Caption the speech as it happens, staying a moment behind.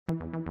Hi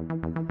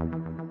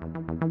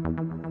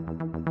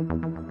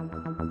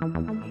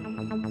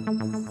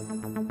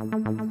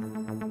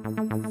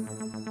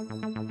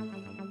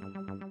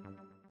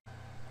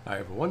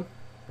everyone,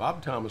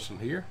 Bob Thomason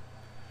here.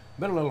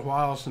 Been a little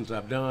while since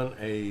I've done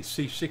a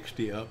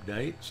C60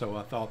 update, so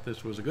I thought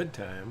this was a good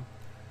time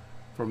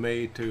for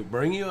me to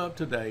bring you up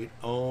to date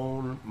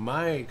on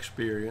my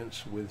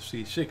experience with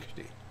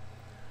C60.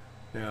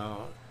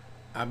 Now,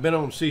 I've been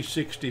on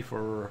C60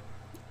 for a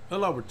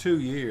little over 2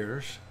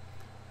 years.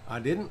 I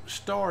didn't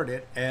start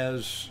it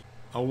as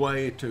a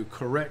way to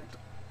correct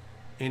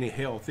any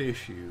health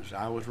issues.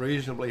 I was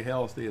reasonably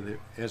healthy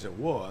as it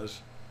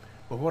was,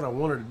 but what I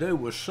wanted to do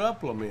was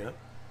supplement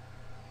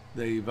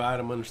the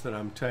vitamins that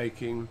I'm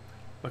taking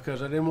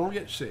because I didn't want to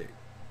get sick.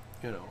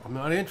 You know, I'm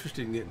not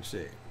interested in getting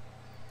sick.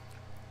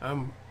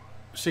 I'm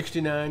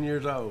 69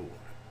 years old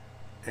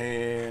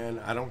and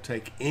I don't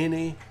take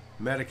any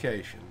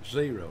medication,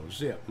 zero,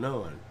 zip,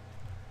 none.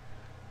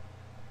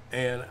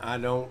 And I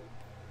don't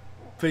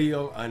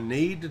feel I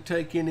need to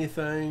take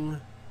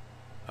anything.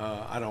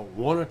 I don't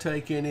want to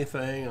take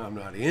anything. I'm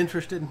not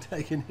interested in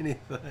taking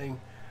anything.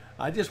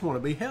 I just want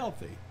to be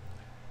healthy.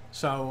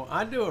 So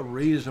I do a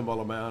reasonable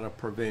amount of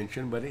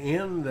prevention, but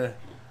in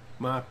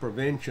my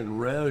prevention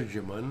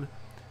regimen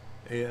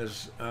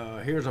is,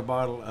 here's a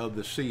bottle of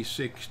the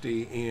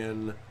C60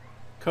 in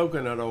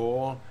coconut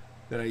oil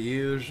that I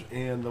use,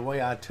 and the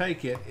way I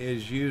take it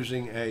is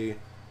using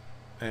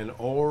an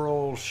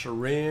oral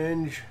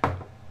syringe.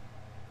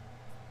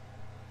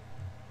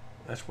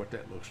 That's what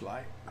that looks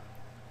like.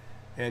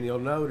 And you'll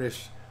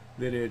notice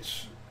that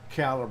it's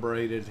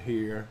calibrated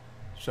here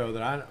so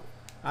that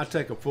I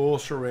take a full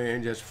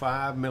syringe, that's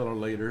 5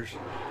 milliliters,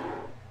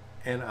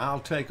 and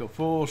I'll take a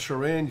full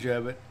syringe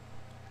of it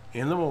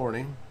in the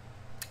morning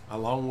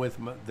along with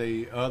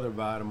the other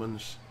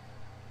vitamins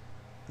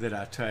that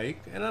I take.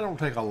 And I don't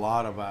take a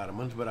lot of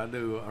vitamins, but I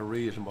do a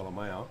reasonable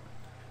amount.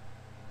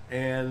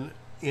 And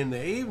in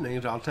the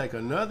evenings, I'll take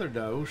another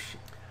dose,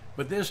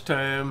 but this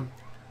time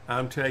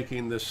I'm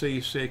taking the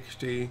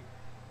C60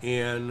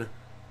 in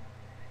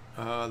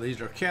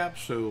these are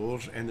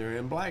capsules, and they're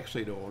in black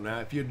seed oil. Now,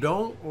 if you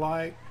don't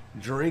like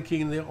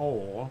drinking the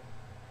oil,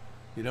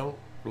 you don't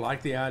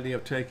like the idea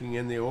of taking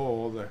in the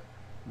oil,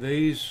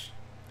 these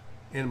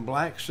in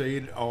black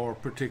seed are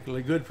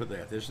particularly good for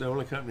that. This is the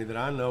only company that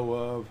I know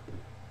of.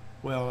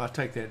 Well, I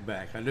take that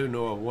back. I do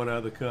know of one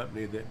other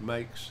company that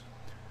makes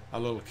a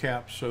little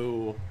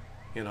capsule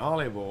in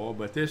olive oil,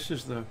 but this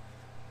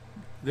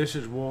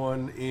is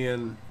one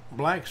in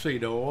black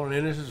seed oil,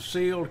 and this is a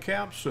sealed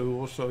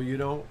capsule, so you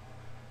don't,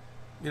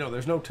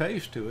 there's no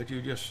taste to it.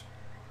 You just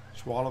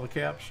swallow the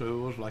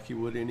capsules like you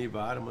would any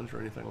vitamins or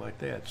anything like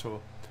that.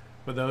 So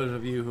for those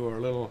of you who are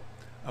a little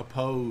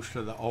opposed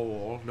to the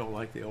oil, don't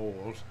like the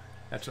oils,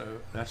 that's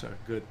a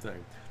good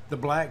thing. The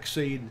black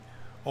seed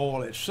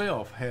oil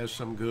itself has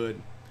some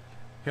good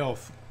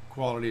health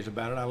qualities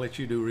about it. I'll let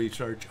you do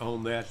research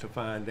on that to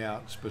find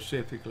out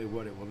specifically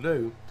what it will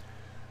do.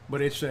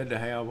 But it's said to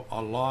have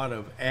a lot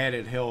of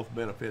added health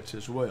benefits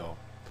as well.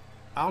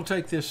 I'll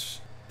take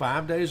this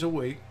 5 days a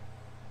week,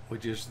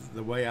 which is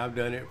the way I've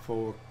done it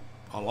for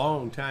a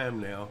long time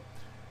now,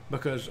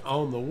 because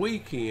on the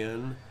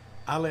weekend,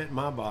 I let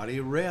my body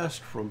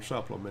rest from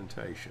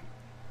supplementation.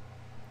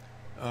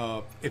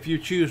 If you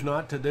choose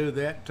not to do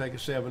that, take it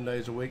 7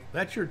 days a week,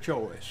 that's your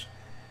choice.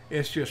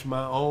 It's just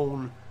my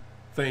own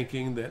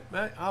thinking that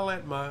I'll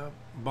let my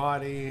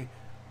body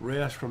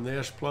rest from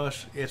this,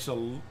 plus it's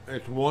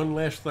one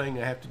less thing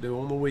I have to do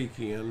on the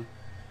weekend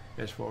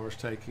as far as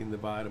taking the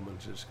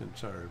vitamins is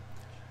concerned.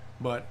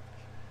 But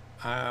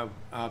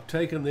I've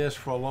taken this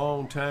for a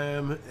long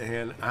time,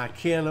 and I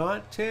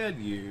cannot tell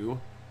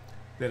you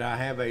that I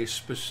have a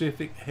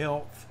specific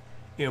health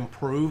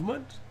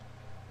improvement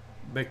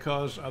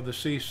because of the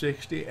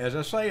C60. As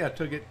I say, I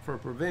took it for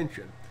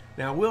prevention.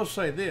 Now, I will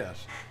say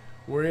this,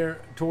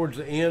 we're towards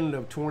the end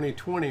of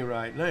 2020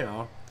 right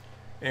now,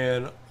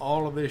 and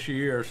all of this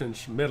year,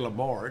 since middle of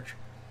March,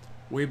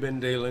 we've been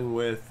dealing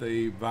with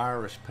the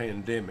virus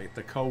pandemic,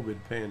 the COVID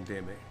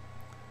pandemic.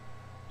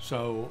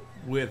 So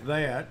with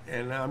that,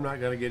 and I'm not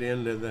going to get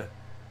into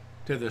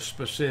the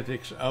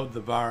specifics of the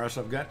virus.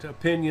 I've got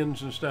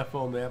opinions and stuff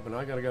on that, but I'm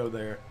not going to go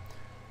there.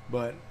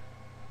 But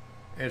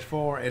as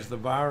far as the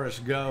virus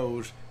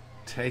goes,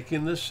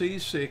 taking the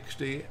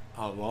C60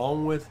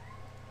 along with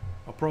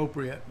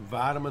appropriate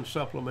vitamin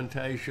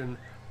supplementation,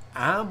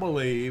 I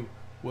believe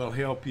will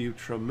help you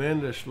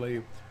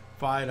tremendously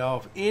fight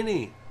off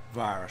any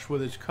virus,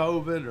 whether it's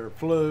COVID or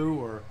flu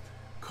or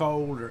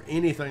cold or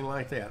anything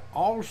like that.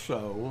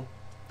 Also,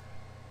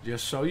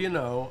 just so you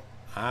know,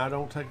 I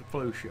don't take a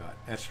flu shot.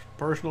 That's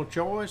personal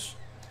choice.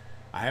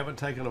 I haven't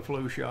taken a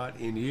flu shot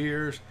in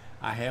years.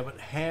 I haven't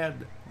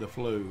had the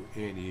flu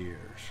in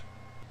years.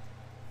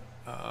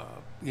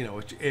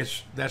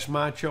 That's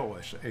my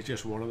choice. It's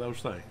just one of those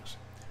things.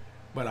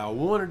 But I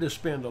wanted to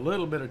spend a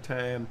little bit of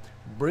time,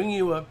 bring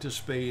you up to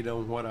speed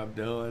on what I've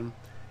done,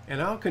 and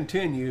I'll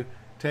continue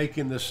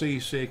taking the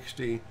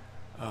C60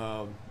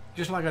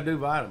 just like I do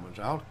vitamins.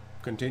 I'll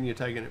continue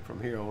taking it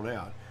from here on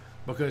out.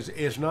 because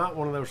it's not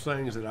one of those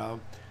things that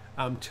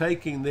I'm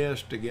taking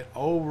this to get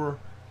over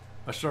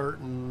a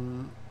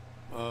certain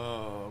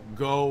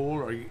goal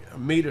or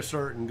meet a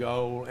certain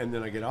goal and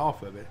then I get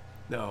off of it.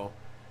 No,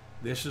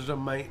 this is a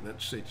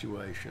maintenance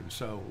situation.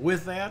 So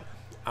with that,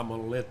 I'm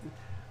going to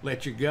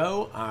let you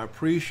go. I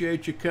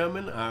appreciate you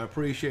coming. I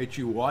appreciate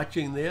you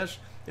watching this,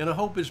 and I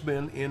hope it's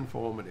been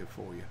informative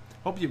for you.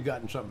 Hope you've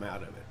gotten something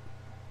out of it.